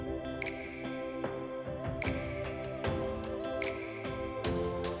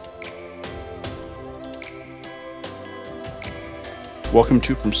Welcome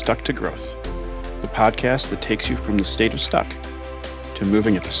to From Stuck to Growth, the podcast that takes you from the state of stuck to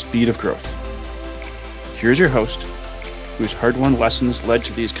moving at the speed of growth. Here's your host, whose hard-won lessons led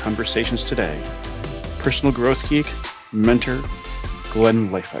to these conversations today, personal growth geek, mentor, Glenn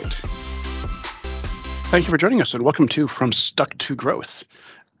Leifheit. Thank you for joining us, and welcome to From Stuck to Growth.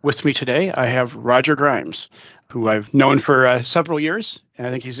 With me today, I have Roger Grimes, who I've known for several years, and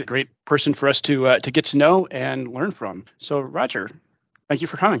I think he's a great person for us to get to know and learn from. So, Roger, thank you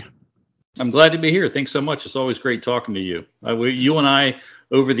for coming. I'm glad to be here. Thanks so much. It's always great talking to you. You and I,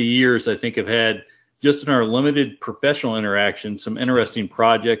 over the years, I think have had, just in our limited professional interaction, some interesting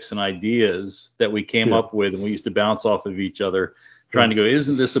projects and ideas that we came up with, and we used to bounce off of each other, trying to go,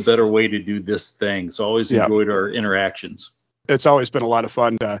 isn't this a better way to do this thing? So I always enjoyed our interactions. It's always been a lot of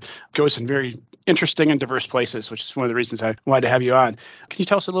fun. Goes in very interesting and diverse places, which is one of the reasons I wanted to have you on. Can you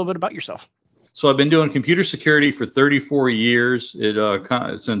tell us a little bit about yourself? So I've been doing computer security for 34 years,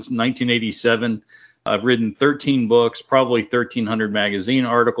 since 1987. I've written 13 books, probably 1,300 magazine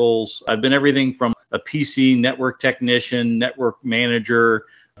articles. I've been everything from a PC network technician, network manager,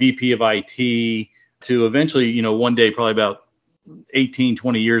 VP of IT, to eventually, one day, probably about 18,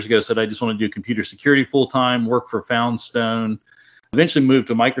 20 years ago, said I just want to do computer security full time, work for Foundstone. Eventually moved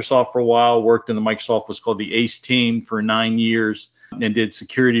to Microsoft for a while, worked in the Microsoft was called the ACE team for 9 years, and did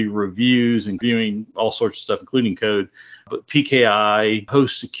security reviews and viewing all sorts of stuff, including code, but PKI,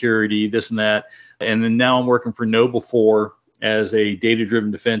 host security, this and that. And then now I'm working for KnowBe4 as a data-driven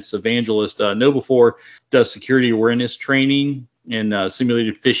defense evangelist. KnowBe4 does security awareness training and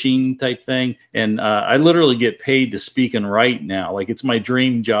simulated phishing type thing. And I literally get paid to speak and write now. Like, it's my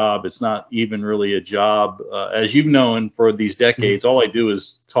dream job. It's not even really a job. As you've known for these decades, all I do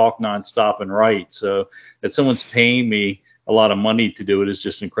is talk nonstop and write. So that someone's paying me a lot of money to do it is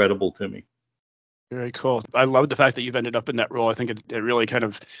just incredible to me. Very cool. I love the fact that you've ended up in that role. I think it really kind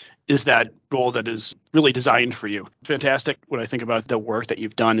of is that role that is really designed for you. Fantastic. When I think about the work that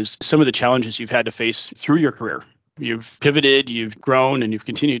you've done is some of the challenges you've had to face through your career. You've pivoted, you've grown, and you've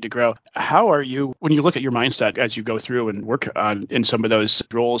continued to grow. How are you, when you look at your mindset as you go through and work on in some of those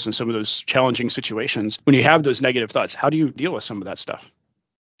roles and some of those challenging situations, when you have those negative thoughts, how do you deal with some of that stuff?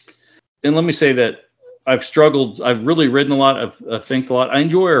 And let me say that I've struggled. I've really written a lot. I've think a lot. I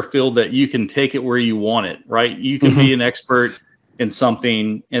enjoy our field that you can take it where you want it, right? You can be an expert in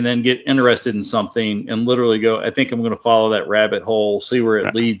something and then get interested in something and literally go, I think I'm going to follow that rabbit hole, see where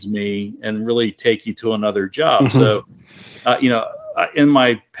it leads me, and really take you to another job. So, in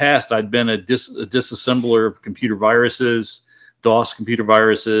my past, I'd been a disassembler of computer viruses, DOS computer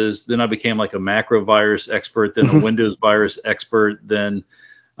viruses. Then I became like a macro virus expert, then a Windows virus expert, then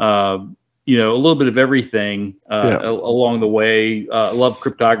a little bit of everything along the way. Love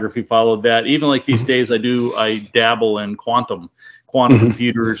cryptography, followed that. Even like these days, I dabble in quantum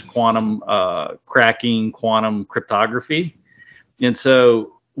computers, quantum cracking, quantum cryptography. And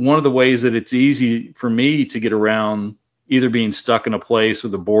so one of the ways that it's easy for me to get around either being stuck in a place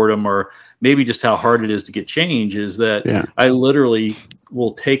with the boredom or maybe just how hard it is to get change is that I literally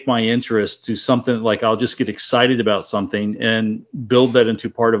will take my interest to something, like I'll just get excited about something and build that into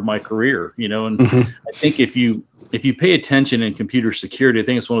part of my career, and I think if you pay attention in computer security, I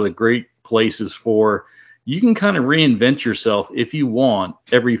think it's one of the great places for you can kind of reinvent yourself if you want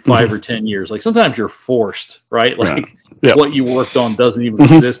every 5 or 10 years. Like sometimes you're forced, right? Like what you worked on doesn't even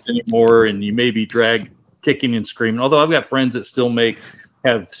exist anymore, and you may be dragged kicking and screaming. Although I've got friends that still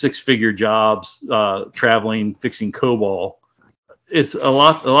have 6-figure jobs, traveling, fixing COBOL. It's a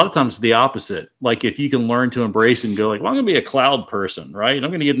lot of times the opposite. Like if you can learn to embrace and go like, well, I'm going to be a cloud person, right?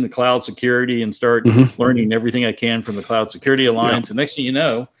 I'm going to get into cloud security and start learning everything I can from the Cloud Security Alliance. And next thing you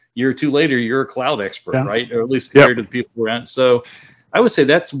know, a year or two later, you're a cloud expert, right? Or at least compared to the people who are in. So I would say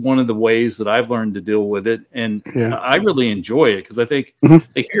that's one of the ways that I've learned to deal with it. And I really enjoy it because I think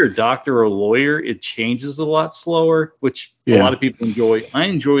if you're a doctor or a lawyer, it changes a lot slower, which a lot of people enjoy. I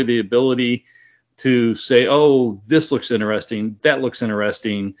enjoy the ability to say, oh, this looks interesting, that looks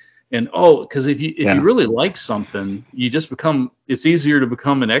interesting. And because if you really like something, you just it's easier to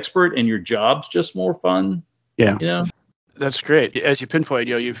become an expert and your job's just more fun. That's great. As you pinpoint,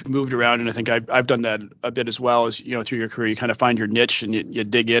 you've moved around, and I think I've done that a bit as well. As through your career, you kind of find your niche and you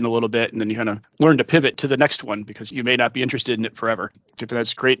dig in a little bit, and then you kind of learn to pivot to the next one because you may not be interested in it forever.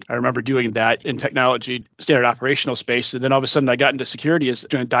 That's great. I remember doing that in technology, standard operational space, and then all of a sudden I got into security, as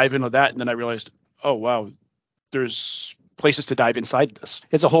trying to dive into that, and then I realized, oh wow, there's places to dive inside this.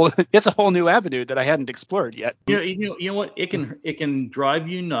 It's a whole new avenue that I hadn't explored yet. You know what? It can drive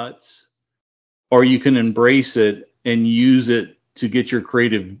you nuts, or you can embrace it and use it to get your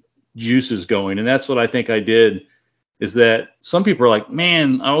creative juices going. And that's what I think I did is that some people are like,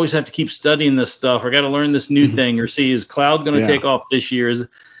 man, I always have to keep studying this stuff. I got to learn this new thing, or see, is cloud going to take off this year?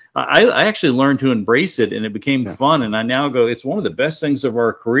 I actually learned to embrace it, and it became fun. And I now go, it's one of the best things of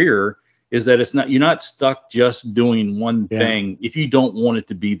our career is that you're not stuck just doing one thing if you don't want it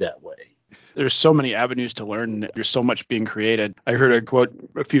to be that way. There's so many avenues to learn. There's so much being created. I heard a quote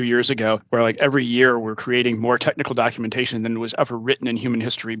a few years ago where like every year we're creating more technical documentation than was ever written in human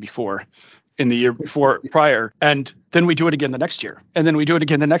history before, in the year before prior. And then we do it again the next year. And then we do it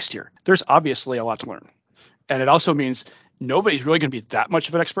again the next year. There's obviously a lot to learn. And it also means nobody's really going to be that much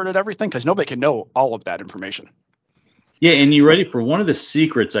of an expert at everything because nobody can know all of that information. Yeah, and you ready for one of the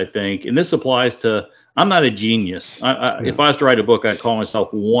secrets, I think, and this applies to, I'm not a genius. If I was to write a book, I'd call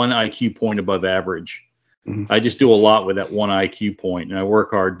myself one IQ point above average. I just do a lot with that one IQ point, and I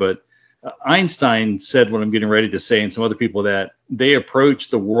work hard. But Einstein said what I'm getting ready to say, and some other people, that they approach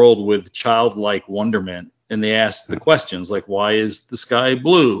the world with childlike wonderment, and they ask the questions like, why is the sky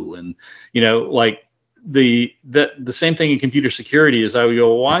blue? And, like the same thing in computer security is I would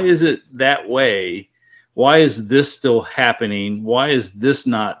go, why is it that way? Why is this still happening? Why is this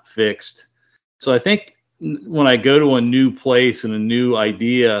not fixed? So I think when I go to a new place and a new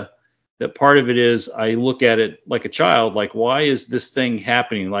idea, that part of it is I look at it like a child, like, why is this thing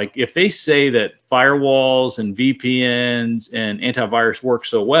happening? Like if they say that firewalls and VPNs and antivirus work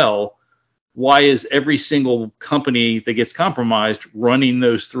so well, why is every single company that gets compromised running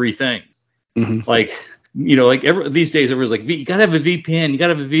those three things? Like, these days everyone's like, you got to have a VPN, you got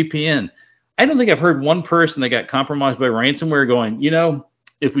to have a VPN. I don't think I've heard one person that got compromised by ransomware going,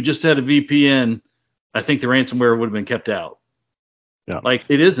 if we just had a VPN, I think the ransomware would have been kept out. Yeah. Like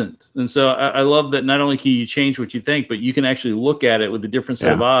it isn't. And so I love that not only can you change what you think, but you can actually look at it with a different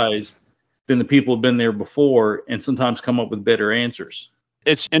set of eyes than the people who've been there before, and sometimes come up with better answers.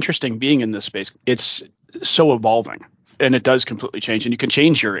 It's interesting being in this space. It's so evolving, and it does completely change. And you can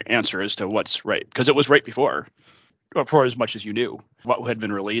change your answer as to what's right, because it was right before. For as much as you knew what had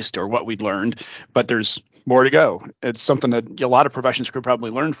been released or what we'd learned, but there's more to go. It's something that a lot of professions could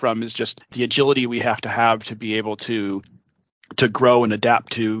probably learn from, is just the agility we have to be able to grow and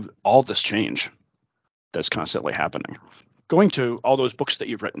adapt to all this change that's constantly happening. Going to all those books that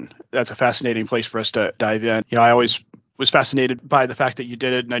you've written, that's a fascinating place for us to dive in. I always was fascinated by the fact that you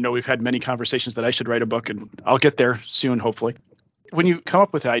did it, and I know we've had many conversations that I should write a book, and I'll get there soon, hopefully. When you come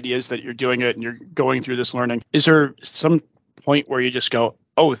up with ideas that you're doing it and you're going through this learning, is there some point where you just go,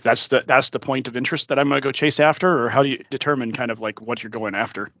 oh, that's the point of interest that I'm going to go chase after? Or how do you determine kind of like what you're going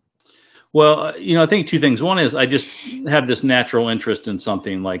after? Well, I think two things. One is I just have this natural interest in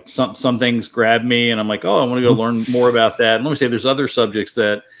something, like some things grab me and I'm like, oh, I want to go learn more about that. And let me say there's other subjects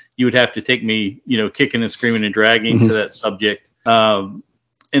that you would have to take me, kicking and screaming and dragging to that subject.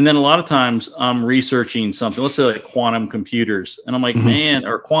 And then a lot of times I'm researching something, let's say like quantum computers. And I'm like, man,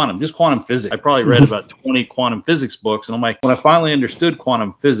 or just quantum physics. I probably read about 20 quantum physics books. And I'm like, when I finally understood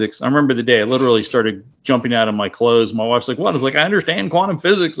quantum physics, I remember the day I literally started jumping out of my clothes. My wife's like, what? I was like, I understand quantum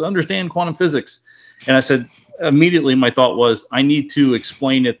physics. And I said, immediately my thought was, I need to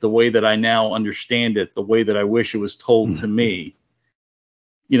explain it the way that I now understand it, the way that I wish it was told to me.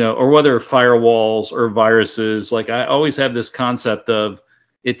 Or whether firewalls or viruses, like I always have this concept of,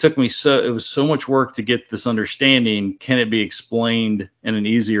 it was so much work to get this understanding. Can it be explained in an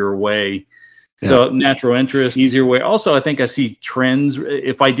easier way? Yeah. So natural interest, easier way. Also, I think I see trends.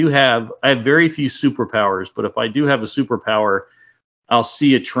 I have very few superpowers, but if I do have a superpower, I'll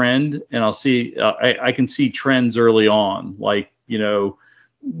see a trend, and I can see trends early on, like,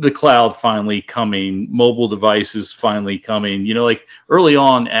 the cloud finally coming, mobile devices finally coming. Like early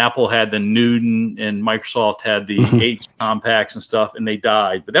on, Apple had the Newton and Microsoft had the H compacts and stuff, and they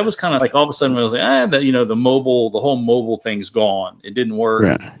died. But that was kind of like all of a sudden when I was like, the whole mobile thing's gone. It didn't work.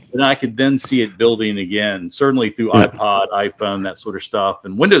 Right. And I could then see it building again, certainly through iPod, iPhone, that sort of stuff,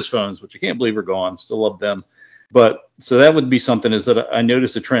 and Windows phones, which I can't believe are gone. Still love them. But so that would be something, is that I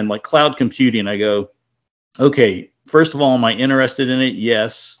notice a trend like cloud computing. I go, okay, first of all, am I interested in it?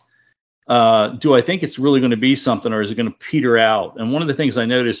 Yes. Do I think it's really going to be something, or is it going to peter out? And one of the things I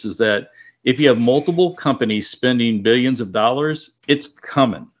noticed is that if you have multiple companies spending billions of dollars, it's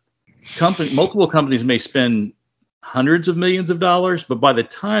coming. Multiple companies may spend hundreds of millions of dollars, but by the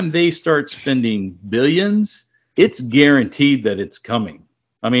time they start spending billions, it's guaranteed that it's coming.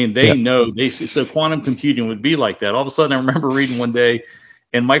 I mean, they know. So quantum computing would be like that. All of a sudden, I remember reading one day,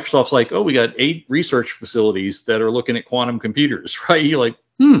 and Microsoft's like, oh, we got 8 research facilities that are looking at quantum computers, right? You're like,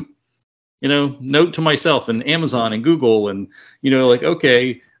 note to myself, and Amazon and Google, and, like,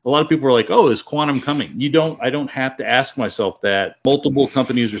 okay, a lot of people are like, oh, is quantum coming? I don't have to ask myself that. Multiple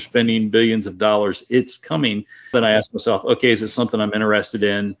companies are spending billions of dollars. It's coming. Then I ask myself, okay, is it something I'm interested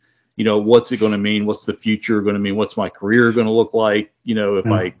in? What's it going to mean? What's the future going to mean? What's my career going to look like? If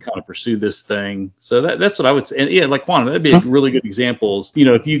I kind of pursue this thing. So that's what I would say. And yeah, like quantum, that'd be a really good example.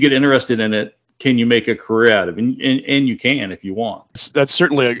 If you get interested in it, can you make a career out of it? And you can if you want. That's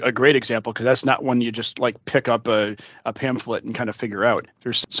certainly a great example, because that's not one you just like pick up a pamphlet and kind of figure out.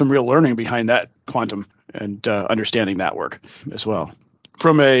 There's some real learning behind that quantum and understanding that work as well.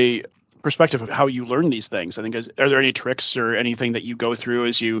 From a perspective of how you learn these things, I think, are there any tricks or anything that you go through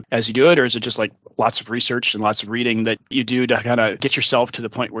as you do it, or is it just like lots of research and lots of reading that you do to kind of get yourself to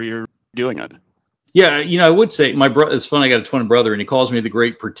the point where you're doing it? Yeah, I would say my brother. It's funny. I got a twin brother, and he calls me the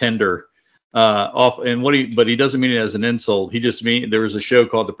Great Pretender. But he doesn't mean it as an insult. He just there was a show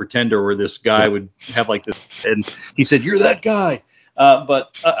called The Pretender where this guy would have like this, and he said, "You're that guy."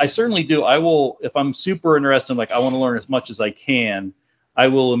 But I certainly do. I will, if I'm super interested, like I want to learn as much as I can, I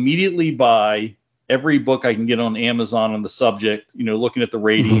will immediately buy every book I can get on Amazon on the subject. Looking at the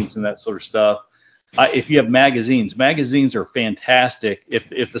ratings and that sort of stuff. If you have magazines are fantastic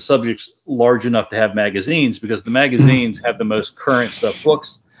if the subject's large enough to have magazines, because the magazines have the most current stuff.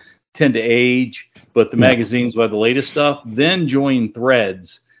 Books tend to age, but the magazines will have the latest stuff. Then join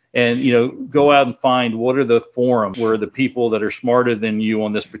threads and go out and find what are the forums where the people that are smarter than you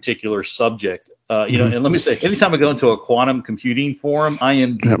on this particular subject. And let me say, anytime I go into a quantum computing forum, I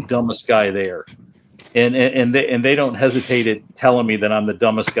am the dumbest guy there. And they don't hesitate at telling me that I'm the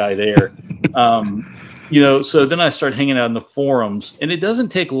dumbest guy there. So then I start hanging out in the forums, and it doesn't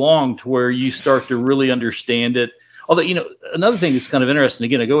take long to where you start to really understand it. Although, another thing that's kind of interesting,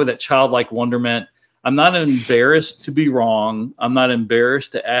 again, I go with that childlike wonderment. I'm not embarrassed to be wrong. I'm not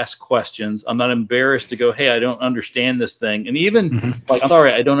embarrassed to ask questions. I'm not embarrassed to go, hey, I don't understand this thing. And even like, I'm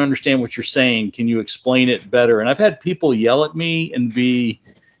sorry, I don't understand what you're saying. Can you explain it better? And I've had people yell at me and be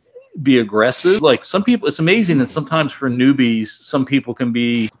aggressive. Like some people, it's amazing that sometimes for newbies, some people can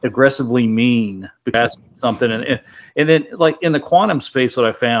be aggressively mean because something. And then like in the quantum space, what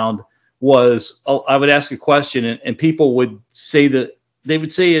I found was I would ask a question and people would say that they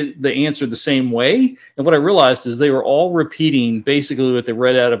would say the answer the same way. And what I realized is they were all repeating basically what they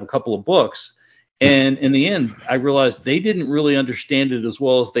read out of a couple of books. And in the end, I realized they didn't really understand it as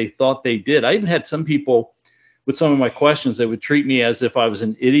well as they thought they did. I even had some people with some of my questions that would treat me as if I was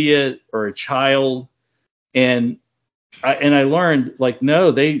an idiot or a child. And I learned, like,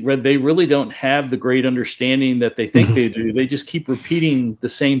 no, they really don't have the great understanding that they think they do. They just keep repeating the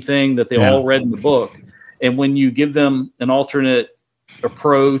same thing that they all read in the book. And when you give them an alternate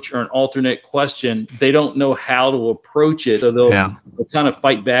approach or an alternate question, they don't know how to approach it. So they'll kind of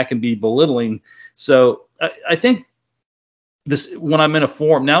fight back and be belittling. So I think when I'm in a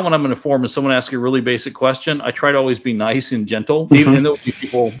forum and someone asks a really basic question, I try to always be nice and gentle, even though there'll be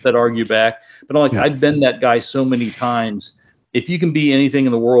people that argue back. But I've been that guy so many times. If you can be anything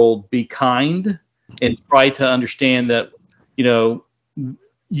in the world, be kind and try to understand that,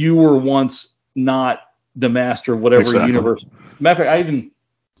 you were once not the master of whatever universe. Matter of fact,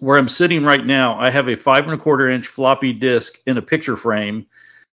 where I'm sitting right now, I have a 5.25-inch floppy disk in a picture frame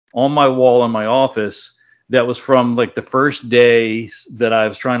on my wall in my office. That was from like the first day that I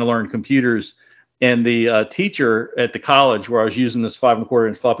was trying to learn computers. And the teacher at the college where I was using this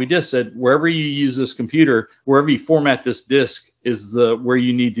 5.25-inch floppy disk said, wherever you use this computer, wherever you format this disk is where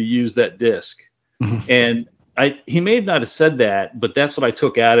you need to use that disk. And he may not have said that, but that's what I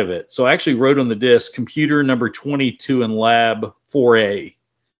took out of it. So I actually wrote on the disk, computer number 22 in lab 4A.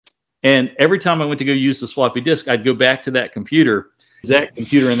 And every time I went to go use this floppy disk, I'd go back to that computer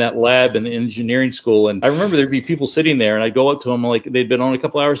in that lab in engineering school. And I remember there'd be people sitting there, and I'd go up to them like they'd been on a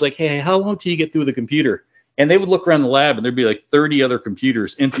couple hours, like, hey, how long till you get through the computer? And they would look around the lab, and there'd be like 30 other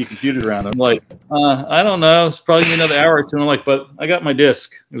empty computers around. I'm like, I don't know. It's probably gonna be another hour or two. And I'm like, but I got my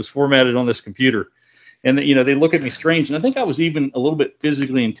disk. It was formatted on this computer. And they look at me strange. And I think I was even a little bit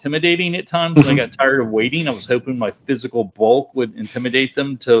physically intimidating at times when I got tired of waiting. I was hoping my physical bulk would intimidate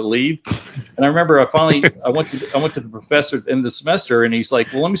them to leave. And I remember I went to the professor at the end of the semester, and he's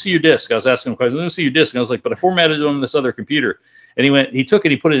like, well, let me see your disk. I was asking him questions. Let me see your disk. And I was like, but I formatted it on this other computer. And he took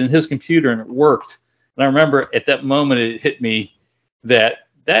it, he put it in his computer, and it worked. And I remember at that moment it hit me that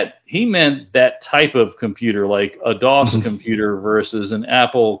he meant that type of computer, like a DOS computer versus an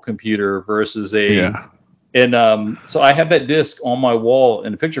Apple computer versus and so I have that disk on my wall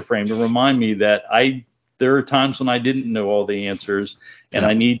in a picture frame to remind me that there are times when I didn't know all the answers, and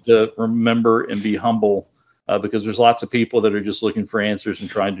I need to remember and be humble because there's lots of people that are just looking for answers and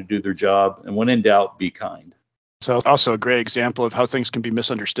trying to do their job. And when in doubt, be kind. So also a great example of how things can be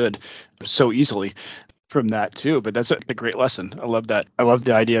misunderstood so easily from that too. But that's a great lesson. I love that. I love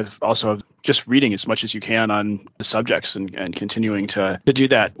the idea of also of just reading as much as you can on the subjects and continuing to do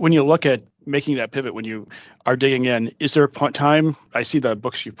that. When you look at making that pivot, when you are digging in, is there a time, I see the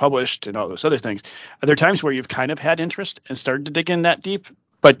books you've published and all those other things, are there times where you've kind of had interest and started to dig in that deep,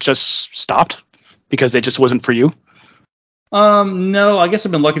 but just stopped because it just wasn't for you? No, I guess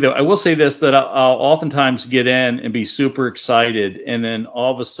I've been lucky though. I will say this, that I'll oftentimes get in and be super excited, and then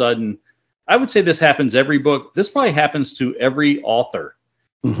all of a sudden, I would say this happens every book. This probably happens to every author.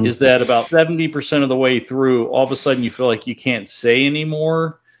 Mm-hmm. Is that about 70% of the way through, all of a sudden you feel like you can't say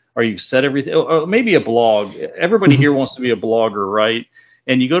anymore, or you've said everything, or maybe a blog. Everybody here wants to be a blogger, right?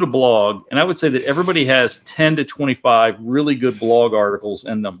 And you go to blog, and I would say that everybody has 10 to 25 really good blog articles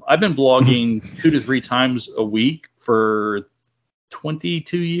in them. I've been blogging 2 to 3 times a week for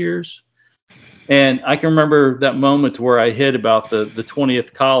 22 years. And I can remember that moment where I hit about the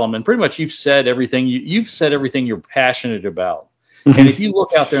 20th column, and pretty much you've said everything you've said everything you're passionate about. And if you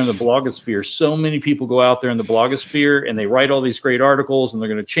look out there in the blogosphere, so many people go out there in the blogosphere and they write all these great articles and they're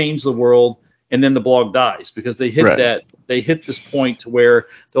going to change the world, and then the blog dies because they hit this point to where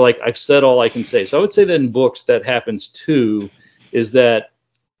they're like, I've said all I can say. So I would say that in books that happens too, is that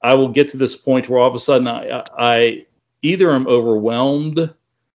I will get to this point where all of a sudden I either am overwhelmed,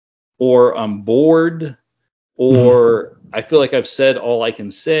 or I'm bored, or I feel like I've said all I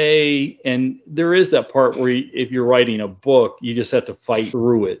can say. And there is that part where if you're writing a book, you just have to fight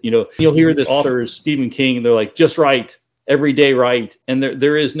through it. You'll hear the authors, Stephen King, they're like, just write, every day write. And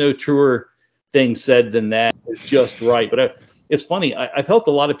there is no truer thing said than that. It's just right. But it's funny. I've helped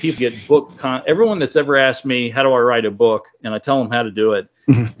a lot of people get everyone that's ever asked me, how do I write a book? And I tell them how to do it.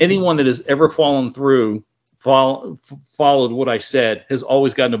 Anyone that has ever followed what I said has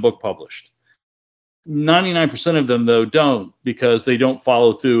always gotten a book published. 99% of them, though, don't, because they don't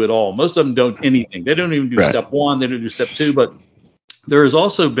follow through at all. Most of them don't anything. They don't even do step 1. They don't do step 2. But there has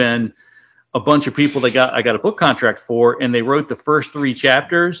also been a bunch of people that I got a book contract for, and they wrote the first 3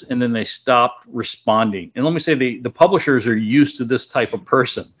 chapters, and then they stopped responding. And let me say, the publishers are used to this type of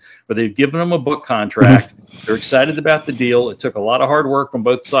person, where they've given them a book contract. They're excited about the deal. It took a lot of hard work from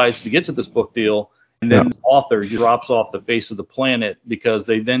both sides to get to this book deal. And then the author just drops off the face of the planet because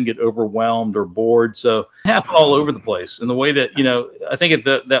they then get overwhelmed or bored. So it happens all over the place. And the way that, I think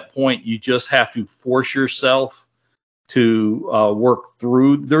at that point, you just have to force yourself to work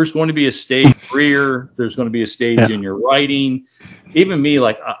through. There's going to be a stage career. There's going to be a stage in your writing. Even me,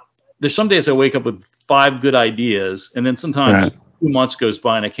 there's some days I wake up with 5 good ideas, and then sometimes 2 months goes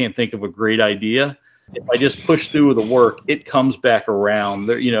by and I can't think of a great idea. If I just push through the work, it comes back around.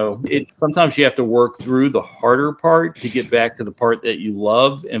 Sometimes you have to work through the harder part to get back to the part that you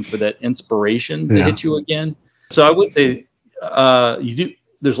love, and for that inspiration to hit you again. So I would say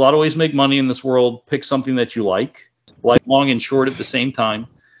there's a lot of ways to make money in this world. Pick something that you like long and short at the same time.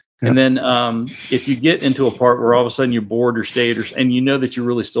 And then if you get into a part where all of a sudden you're bored or stayed, and you know that you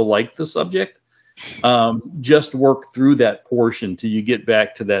really still like the subject, just work through that portion till you get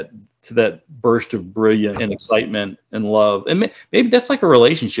back to that burst of brilliance and excitement and love. And maybe that's like a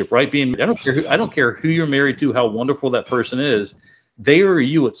relationship, right? I don't care who you're married to, how wonderful that person is. They or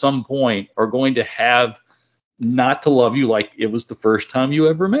you at some point are going to have not to love you like it was the first time you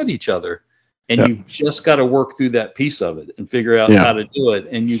ever met each other. And you've just got to work through that piece of it and figure out how to do it.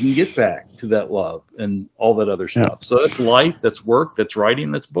 And you can get back to that love and all that other stuff. So that's life, that's work, that's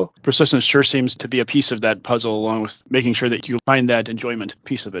writing, that's book. Persistence sure seems to be a piece of that puzzle, along with making sure that you find that enjoyment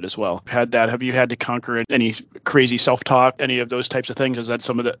piece of it as well. Have you had to conquer any crazy self-talk, any of those types of things? Is that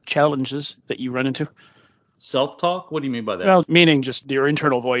some of the challenges that you run into? Self-talk? What do you mean by that? Well, meaning just your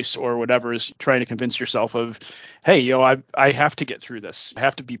internal voice or whatever is trying to convince yourself of, hey, I have to get through this. I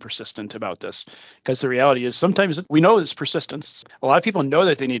have to be persistent about this. Because the reality is sometimes we know it's persistence. A lot of people know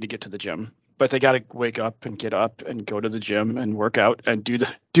that they need to get to the gym, but they got to wake up and get up and go to the gym and work out and do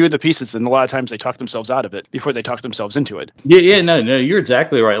the pieces. And a lot of times they talk themselves out of it before they talk themselves into it. No, you're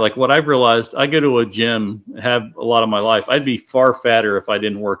exactly right. Like what I've realized, I go to a gym, have a lot of my life. I'd be far fatter if I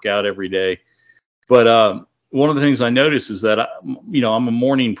didn't work out every day. But one of the things I notice is that, I'm a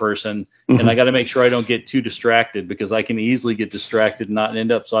morning person, and I got to make sure I don't get too distracted, because I can easily get distracted and not end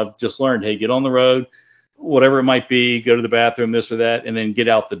up. So I've just learned, hey, get on the road, whatever it might be, go to the bathroom, this or that, and then get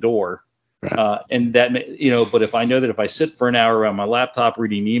out the door. And that, but if I know that if I sit for an hour on my laptop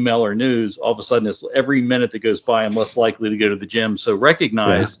reading email or news, all of a sudden every minute that goes by, I'm less likely to go to the gym. So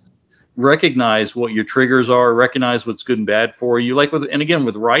recognize what your triggers are, recognize what's good and bad for you.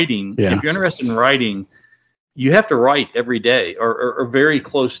 With writing, if you're interested in writing, you have to write every day or very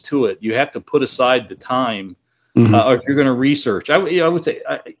close to it. You have to put aside the time or if you're going to research. I would say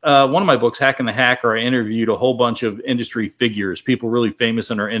one of my books, Hacking the Hacker, I interviewed a whole bunch of industry figures, people really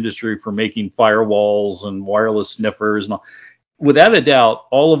famous in our industry for making firewalls and wireless sniffers. And all. Without a doubt,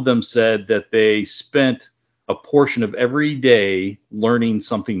 all of them said that they spent a portion of every day learning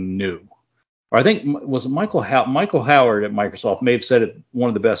something new. Or I think was it Michael Howard at Microsoft may have said it one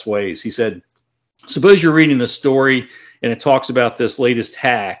of the best ways. He said, suppose you're reading this story and it talks about this latest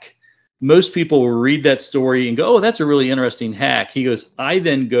hack. Most people will read that story and go, oh, that's a really interesting hack. He goes, I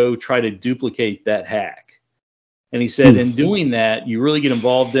then go try to duplicate that hack. And he said, in doing that, you really get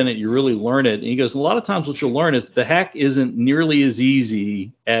involved in it. You really learn it. And he goes, a lot of times what you'll learn is the hack isn't nearly as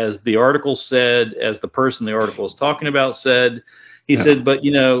easy as the article said, as the person the article is talking about said. He said, but,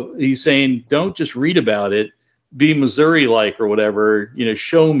 he's saying, don't just read about it. Be Missouri-like or whatever,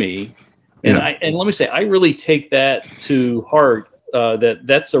 show me. And and let me say, I really take that to heart.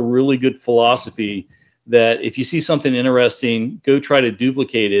 That's a really good philosophy, that if you see something interesting, go try to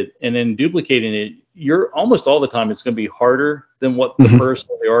duplicate it. And then duplicating it, you're almost all the time, it's going to be harder than what the person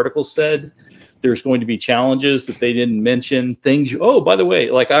in the article said. There's going to be challenges that they didn't mention, things. Oh, by the way,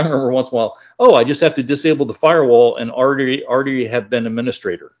 like I remember once in a while, I just have to disable the firewall and already have been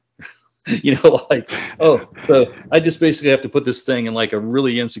administrator. So I just basically have to put this thing in like a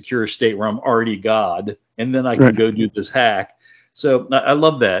really insecure state where I'm already God, and then I can go do this hack. So I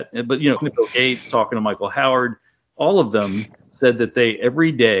love that. But, Bill Gates talking to Michael Howard, all of them said that they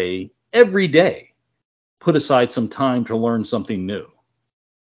every day, put aside some time to learn something new.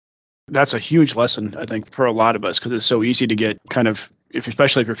 That's a huge lesson, I think, for a lot of us, because it's so easy to get kind of,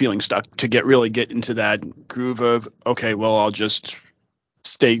 especially if you're feeling stuck, to get into that groove of, okay, well, I'll just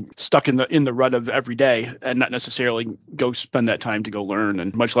stay stuck in the rut of every day and not necessarily go spend that time to go learn,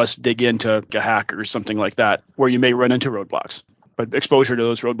 and much less dig into a hack or something like that, where you may run into roadblocks. But exposure to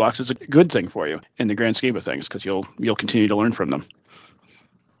those roadblocks is a good thing for you in the grand scheme of things, because you'll continue to learn from them.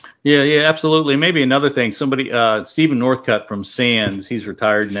 Yeah, absolutely. Maybe another thing, somebody, Stephen Northcutt from Sands, he's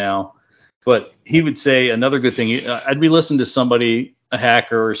retired now, but he would say another good thing. I'd be listening to somebody, a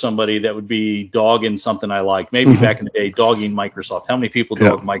hacker or somebody that would be dogging something I like. Maybe back in the day, dogging Microsoft. How many people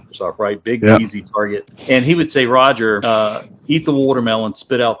dog Microsoft, right? Big, easy target. And he would say, Roger, eat the watermelon,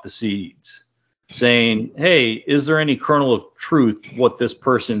 spit out the seeds. Saying, hey, is there any kernel of truth what this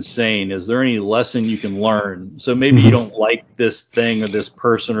person's saying? Is there any lesson you can learn? So maybe you don't like this thing or this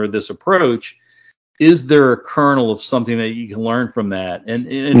person or this approach. Is there a kernel of something that you can learn from that? And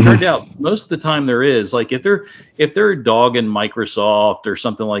it turned out most of the time there is. Like if they're dogging Microsoft or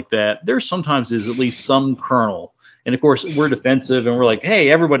something like that, there sometimes is at least some kernel. And of course, we're defensive and we're like, hey,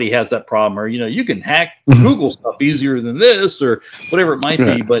 everybody has that problem. Or, you can hack Google stuff easier than this or whatever it might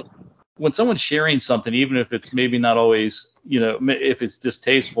be. But when someone's sharing something, even if it's maybe not always, if it's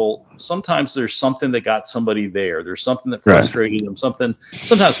distasteful, sometimes there's something that got somebody there. There's something that frustrated them.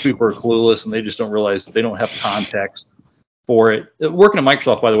 Sometimes people are clueless and they just don't realize they don't have context for it. Working at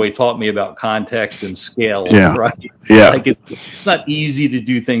Microsoft, by the way, taught me about context and scale, right? Yeah. Like it's not easy to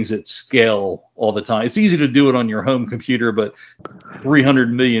do things at scale all the time. It's easy to do it on your home computer, but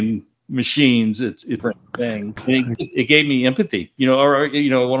 300 million machines, it's a different thing. And it gave me empathy,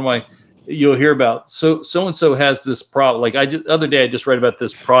 one of my, you'll hear about so-and-so has this problem. Like the other day I just read about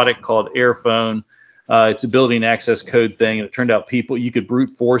this product called Airphone. It's a building access code thing, and it turned out you could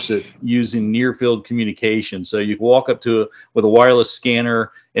brute force it using near field communication. So you could walk up to it with a wireless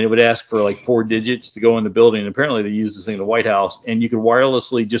scanner, and it would ask for like 4 digits to go in the building. And apparently they use this thing in the White House, and you could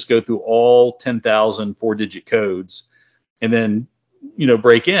wirelessly just go through all 10,000 4-digit codes, and then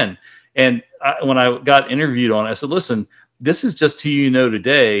break in. And when I got interviewed on it, I said, listen, this is just who you know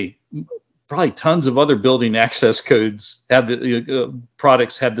today. Probably tons of other building access codes have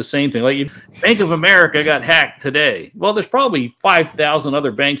products have the same thing. Like Bank of America got hacked today. Well, there's probably 5,000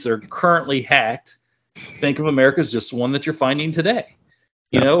 other banks that are currently hacked. Bank of America is just one that you're finding today.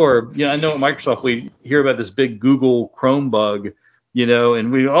 I know at Microsoft we hear about this big Google Chrome bug.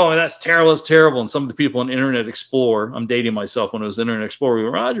 And that's terrible. And some of the people in Internet Explorer, I'm dating myself when it was Internet Explorer, we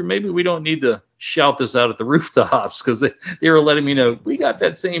were, Roger, maybe we don't need to shout this out at the rooftops, because they were letting me know we got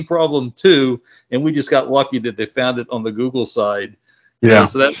that same problem too, and we just got lucky that they found it on the Google side.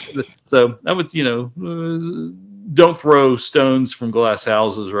 So that would, don't throw stones from glass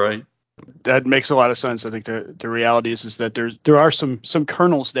houses, right? That makes a lot of sense. I think the reality is that there are some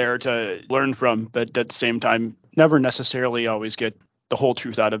kernels there to learn from, but at the same time, never necessarily always get the whole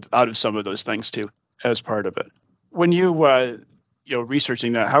truth out of some of those things too, as part of it. When you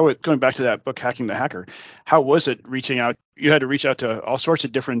researching that, going back to that book, Hacking the Hacker, how was it reaching out? You had to reach out to all sorts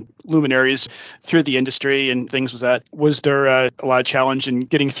of different luminaries through the industry and things like that. Was there a lot of challenge in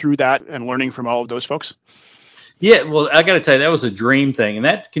getting through that and learning from all of those folks? Yeah, well, I got to tell you, that was a dream thing, and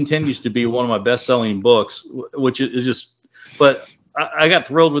that continues to be one of my best-selling books, which is just. But I got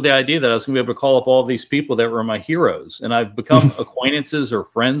thrilled with the idea that I was going to be able to call up all these people that were my heroes, and I've become acquaintances or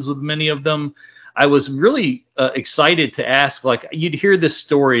friends with many of them. I was really excited to ask, like, you'd hear this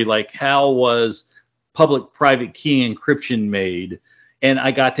story, like, how was public-private key encryption made? And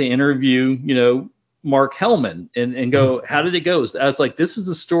I got to interview, Mark Hellman and go, how did it go? I was like, this is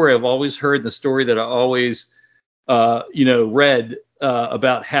the story I've always heard, the story that I always read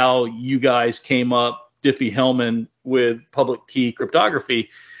about how you guys came up, Diffie-Hellman, with public key cryptography.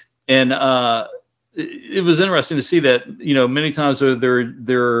 And it was interesting to see that, many times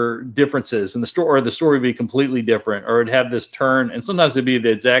there are differences in the story, or the story would be completely different, or it'd have this turn. And sometimes it'd be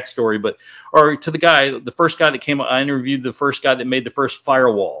the exact story, or to the first guy that came up, I interviewed the first guy that made the first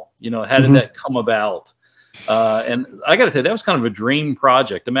firewall. How did that come about? And I got to tell you, that was kind of a dream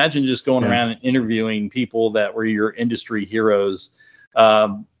project. Imagine just going around and interviewing people that were your industry heroes.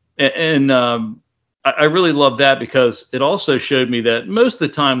 I really love that because it also showed me that most of the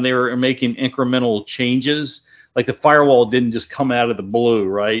time they were making incremental changes. Like the firewall didn't just come out of the blue,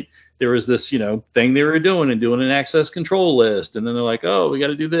 right? There was this, thing they were doing an access control list. And then they're like, oh, we got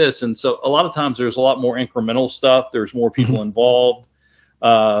to do this. And so a lot of times there's a lot more incremental stuff. There's more people involved.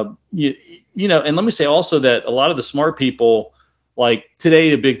 And let me say also that a lot of the smart people, like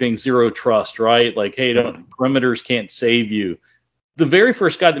today, the big thing, zero trust, right? Like, hey, perimeters can't save you. The very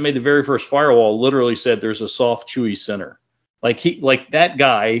first guy that made the very first firewall literally said there's a soft, chewy center. Like that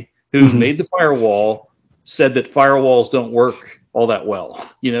guy who made the firewall said that firewalls don't work all that well,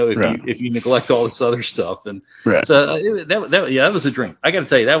 if you neglect all this other stuff. And so that was a dream. I got to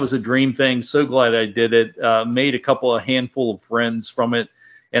tell you, that was a dream thing. So glad I did it. Made a handful of friends from it,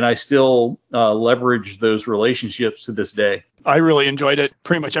 and I still leverage those relationships to this day. I really enjoyed it.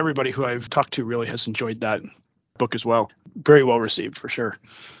 Pretty much everybody who I've talked to really has enjoyed that book as well. Very well received, for sure.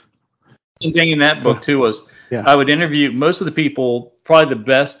 The thing in that book too was I would interview most of the people, probably the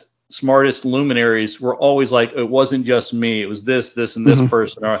best, smartest luminaries were always like, it wasn't just me, it was this and this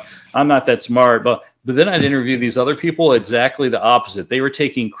person, or I'm not that smart. But then I'd interview these other people, exactly the opposite. They were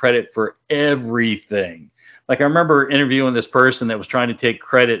taking credit for everything. Like I remember interviewing this person that was trying to take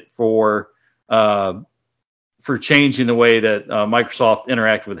credit for changing the way that Microsoft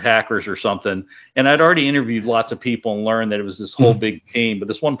interacted with hackers or something. And I'd already interviewed lots of people and learned that it was this whole big team. But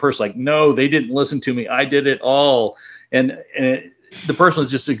this one person, like, no, they didn't listen to me. I did it all. And the person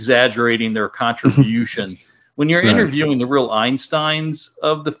was just exaggerating their contribution. When you're interviewing the real Einsteins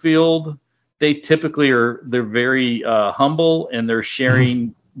of the field, they typically they're very humble, and they're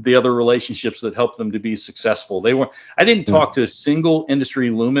sharing the other relationships that help them to be successful. I didn't talk to a single industry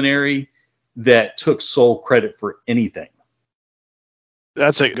luminary that took sole credit for anything.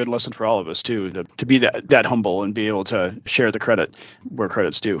 That's a good lesson for all of us too, to be that humble and be able to share the credit where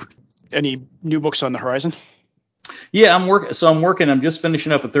credit's due. Any new books on the horizon? Yeah, I'm just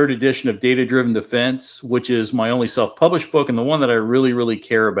finishing up a third edition of Data Driven Defense, which is my only self-published book and the one that I really, really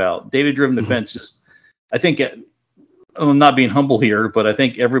care about. Data Driven Defense I think, I'm not being humble here, but I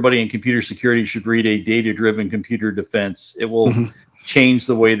think everybody in computer security should read a data-driven computer defense. It will change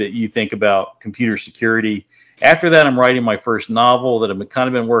the way that you think about computer security. After that, I'm writing my first novel that I've kind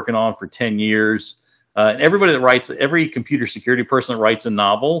of been working on for 10 years. And every computer security person that writes a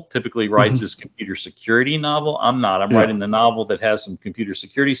novel typically writes this computer security novel. I'm not. I'm writing the novel that has some computer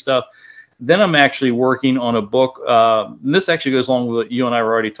security stuff. Then I'm actually working on a book. And this actually goes along with what you and I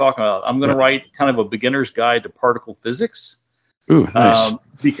were already talking about. I'm going to write kind of a beginner's guide to particle physics. Ooh, nice.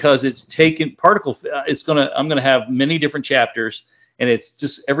 Because it's taken I'm going to have many different chapters. And it's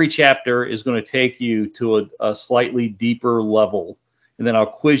just every chapter is going to take you to a slightly deeper level. And then I'll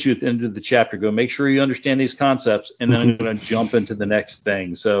quiz you at the end of the chapter. Go make sure you understand these concepts. And then I'm going to jump into the next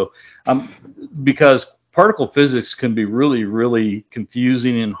thing. So because particle physics can be really, really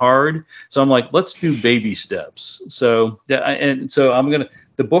confusing and hard. So I'm like, let's do baby steps. So the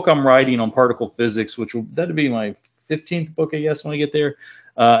book I'm writing on particle physics, that'll be my 15th book, I guess, when I get there.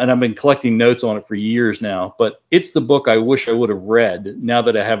 And I've been collecting notes on it for years now, but it's the book I wish I would have read now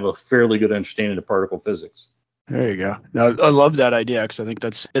that I have a fairly good understanding of particle physics. There you go. Now, I love that idea because I think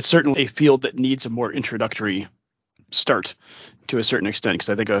it's certainly a field that needs a more introductory start to a certain extent, because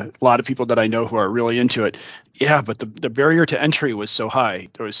I think a lot of people that I know who are really into it, but the barrier to entry was so high.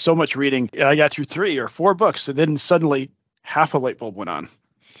 There was so much reading. I got through 3 or 4 books, and then suddenly half a light bulb went on.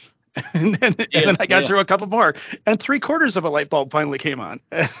 and then I got through a couple more, and 3/4 of a light bulb finally came on.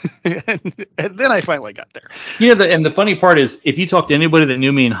 and then I finally got there. And the funny part is, if you talk to anybody that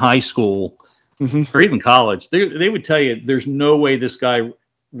knew me in high school or even college, they would tell you there's no way this guy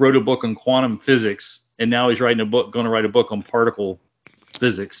wrote a book on quantum physics and now he's going to write a book on particle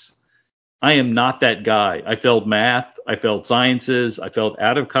physics. I am not that guy. I failed math. I failed sciences. I failed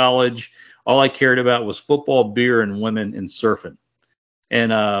out of college. All I cared about was football, beer, and women and surfing.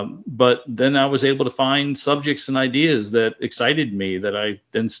 And but then I was able to find subjects and ideas that excited me that I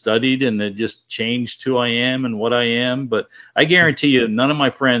then studied, and it just changed who I am and what I am. But I guarantee you, none of my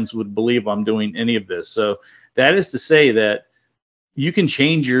friends would believe I'm doing any of this. So that is to say that you can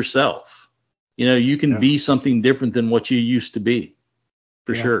change yourself. You can be something different than what you used to be,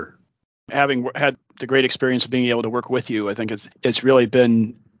 for sure. Having had the great experience of being able to work with you, I think it's really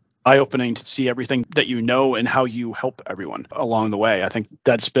been eye-opening to see everything that you know and how you help everyone along the way. I think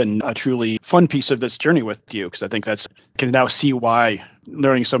that's been a truly fun piece of this journey with you, because I think can now see why,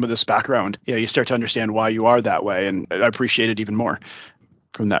 learning some of this background, you start to understand why you are that way, and I appreciate it even more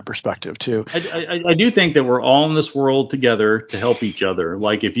from that perspective too. I do think that we're all in this world together to help each other.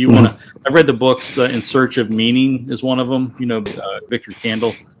 Like if you want to, I've read the books In Search of Meaning is one of them, Victor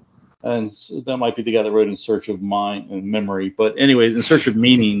Kandel. And that might be the guy that wrote In Search of Mind and Memory. But anyways, In Search of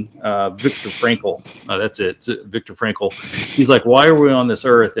Meaning, Viktor Frankl, that's it. It's Viktor Frankl. He's like, why are we on this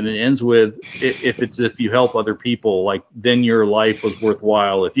earth? And it ends with, if you help other people, like then your life was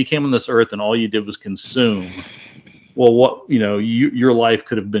worthwhile. If you came on this earth and all you did was consume, well, your life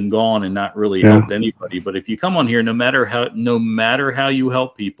could have been gone and not really helped anybody. But if you come on here, no matter how you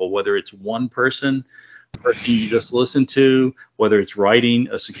help people, whether it's one person or you just listen to, whether it's writing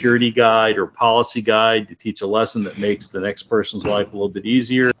a security guide or policy guide to teach a lesson that makes the next person's life a little bit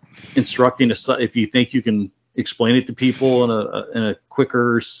easier, instructing if you think you can explain it to people in a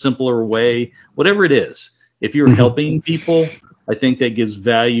quicker, simpler way, whatever it is, if you're helping people, I think that gives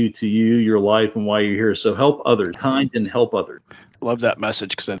value to you, your life, and why you're here. So help others, kind and help others. Love that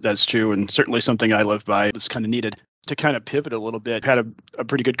message, because that's true, and certainly something I live by. It's kind of needed. To kind of pivot a little bit, had a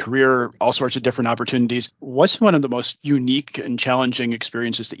pretty good career, all sorts of different opportunities. What's one of the most unique and challenging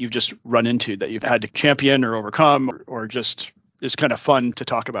experiences that you've just run into that you've had to champion or overcome, or just is kind of fun to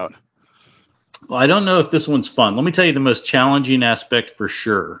talk about? Well, I don't know if this one's fun. Let me tell you the most challenging aspect for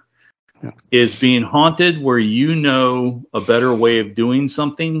sure is being haunted where a better way of doing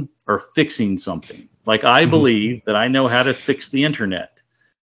something or fixing something. Like I believe that I know how to fix the internet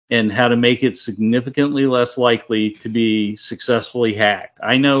and how to make it significantly less likely to be successfully hacked.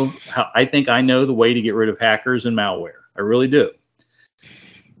 I think I know the way to get rid of hackers and malware. I really do.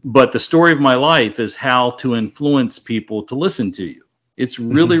 But the story of my life is how to influence people to listen to you. It's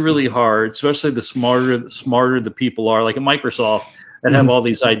really, really hard, especially the smarter the people are, like at Microsoft, that have all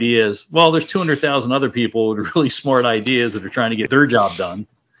these ideas. Well, there's 200,000 other people with really smart ideas that are trying to get their job done.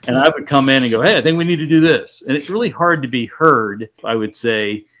 And I would come in and go, hey, I think we need to do this. And it's really hard to be heard, I would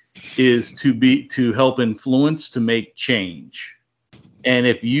say, is to help influence, to make change. And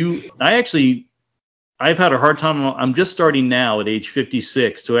I've had a hard time. I'm just starting now at age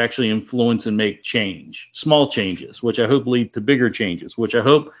 56 to actually influence and make change, small changes, which I hope lead to bigger changes, which I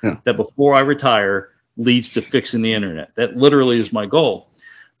hope that before I retire leads to fixing the internet. That literally is my goal.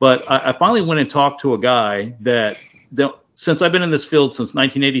 But I finally went and talked to a guy that since I've been in this field since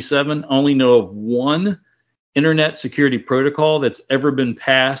 1987, I only know of one internet security protocol that's ever been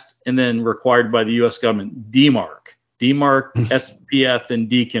passed and then required by the U.S. government, DMARC, SPF, and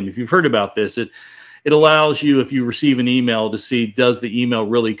DKIM. If you've heard about this, it allows you, if you receive an email, to see does the email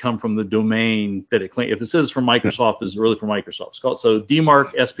really come from the domain that it claims. If it says from Microsoft, is really from Microsoft. It's called so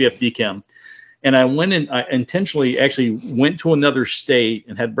DMARC, SPF, DKIM. And I intentionally actually went to another state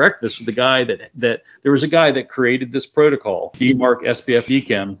and had breakfast with the guy that there was a guy that created this protocol, DMARC, SPF,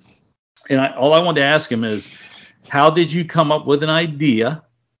 DKIM. And all I wanted to ask him is, how did you come up with an idea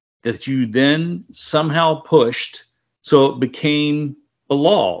that you then somehow pushed so it became a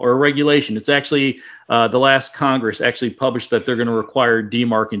law or a regulation? It's actually the last Congress actually published that they're going to require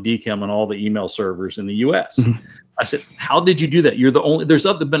DMARC and DKIM on all the email servers in the U.S. I said, how did you do that? You're the only. There's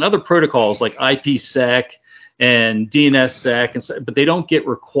been other protocols like IPsec and DNSSEC, but they don't get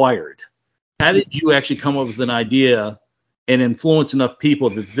required. How did you actually come up with an idea and influence enough people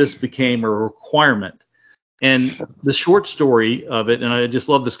that this became a requirement? And the short story of it, and I just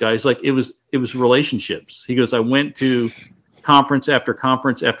love this guy, he's like, it was relationships. He goes, I went to conference after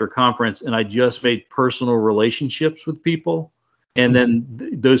conference after conference, and I just made personal relationships with people. And then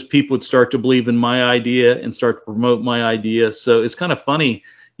those people would start to believe in my idea and start to promote my idea. So it's kind of funny,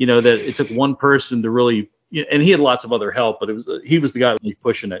 that it took one person to really, and he had lots of other help, but he was the guy really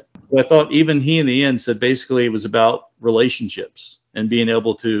pushing it. But I thought even he in the end said basically it was about relationships and being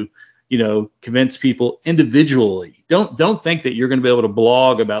able to, convince people individually. Don't think that you're going to be able to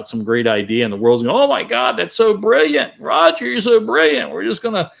blog about some great idea and the world's going, oh my God, that's so brilliant. Roger, you're so brilliant. We're just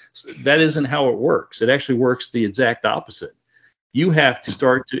going to. That isn't how it works. It actually works the exact opposite. You have to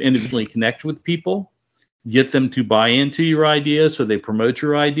start to individually connect with people, get them to buy into your idea so they promote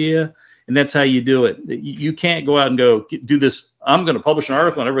your idea. And that's how you do it. You can't go out and go do this. I'm going to publish an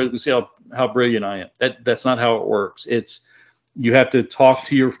article and everybody can see how brilliant I am. That's not how it works. You have to talk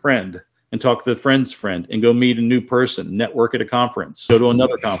to your friend and talk to the friend's friend and go meet a new person, network at a conference, go to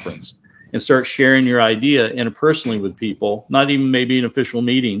another conference and start sharing your idea interpersonally with people, not even maybe an official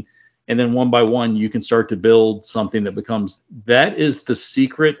meeting. And then one by one, you can start to build something that is the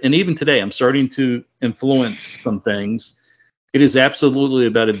secret. And even today, I'm starting to influence some things. It is absolutely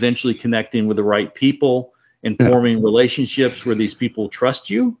about eventually connecting with the right people and forming relationships where these people trust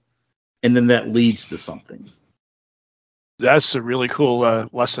you. And then that leads to something. That's a really cool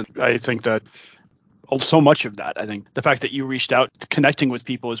lesson. I think that so much of that, I think the fact that you reached out, connecting with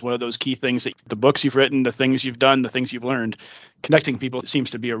people is one of those key things that the books you've written, the things you've done, the things you've learned, connecting people seems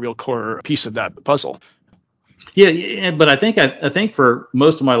to be a real core piece of that puzzle. Yeah, but I think for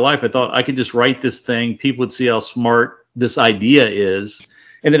most of my life, I thought I could just write this thing. People would see how smart this idea is,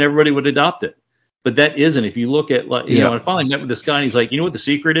 and then everybody would adopt it. But that isn't. If you look at, I finally met with this guy, and he's like, you know what the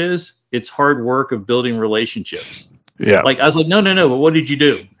secret is? It's hard work of building relationships. Yeah. Like I was like, no, but what did you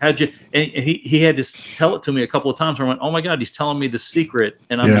do? How'd you? And he had to tell it to me a couple of times. Where I went, oh my God, he's telling me the secret,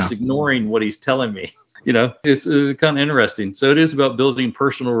 and I'm just ignoring what he's telling me. It's kind of interesting. So it is about building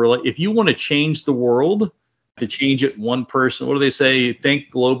personal If you want to change the world, to change it one person, what do they say?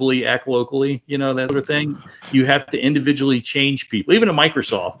 Think globally, act locally, that sort of thing. You have to individually change people. Even at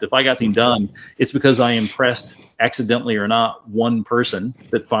Microsoft, if I got things done, it's because I impressed, accidentally or not, one person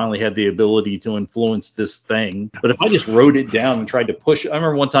that finally had the ability to influence this thing. But if I just wrote it down and tried to push it, I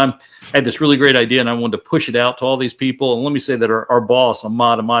remember one time I had this really great idea and I wanted to push it out to all these people. And let me say that our boss,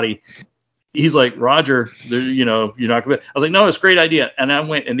 Ahmad Ahmadi, he's like, Roger, you're not going to. I was like, no, it's a great idea. And I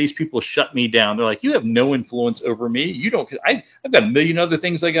went, and these people shut me down. They're like, you have no influence over me. You don't. I've got a million other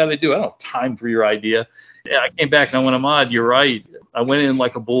things I got to do. I don't have time for your idea. And I came back and I went, Ahmad, you're right. I went in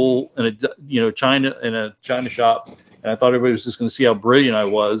like a bull in a China shop, and I thought everybody was just going to see how brilliant I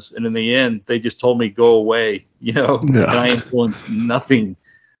was. And in the end, they just told me go away. And I influenced nothing.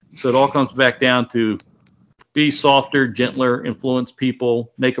 So it all comes back down to be softer, gentler, influence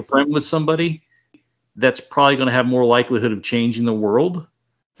people, make a friend with somebody. That's probably going to have more likelihood of changing the world.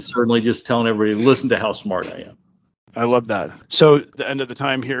 Certainly just telling everybody, listen to how smart I am. I love that. So the end of the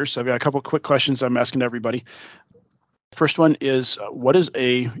time here. So I've got a couple quick questions I'm asking everybody. First one is, what is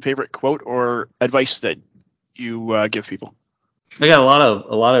a favorite quote or advice that you give people? I got a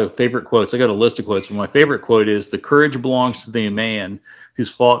lot of favorite quotes. I got a list of quotes. But my favorite quote is, the courage belongs to the man who's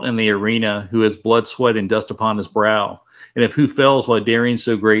fought in the arena, who has blood, sweat, and dust upon his brow. And if who fails while daring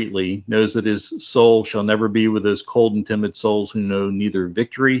so greatly knows that his soul shall never be with those cold and timid souls who know neither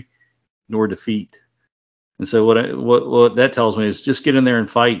victory nor defeat. And so what that tells me is just get in there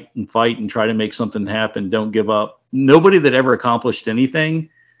and fight and try to make something happen. Don't give up. Nobody that ever accomplished anything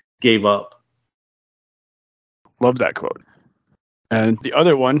gave up. Love that quote. And the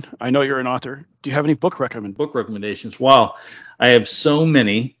other one, I know you're an author. Do you have any book recommendations? Wow, I have so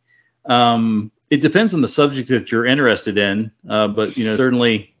many. It depends on the subject that you're interested in, but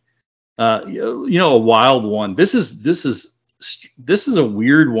certainly, a wild one. This is a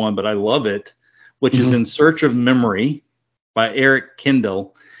weird one, but I love it, which is In Search of Memory by Eric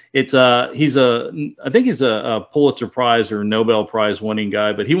Kendall. I think he's a Pulitzer Prize or Nobel Prize winning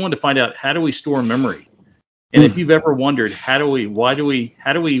guy, but he wanted to find out, how do we store memory? And if you've ever wondered, how do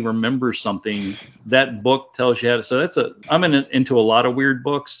we remember something, that book tells you how to. So I'm into a lot of weird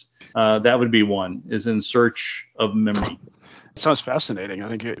books. That would be one, is In Search of Memory. It sounds fascinating. I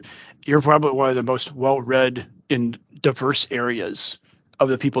think you're probably one of the most well-read in diverse areas of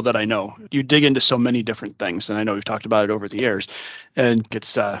the people that I know. You dig into so many different things, and I know we've talked about it over the years, and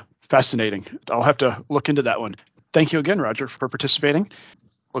it's fascinating. I'll have to look into that one. Thank you again, Roger, for participating.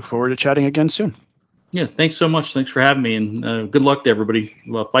 Look forward to chatting again soon. Yeah, thanks so much. Thanks for having me, and good luck to everybody.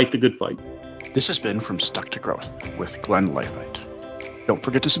 Fight the good fight. This has been From Stuck to Growth with Glenn Leifheit. Don't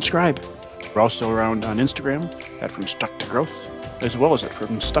forget to subscribe. We're also around on Instagram at From Stuck to Growth, as well as at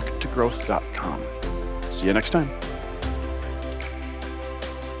FromStuckToGrowth.com. See you next time.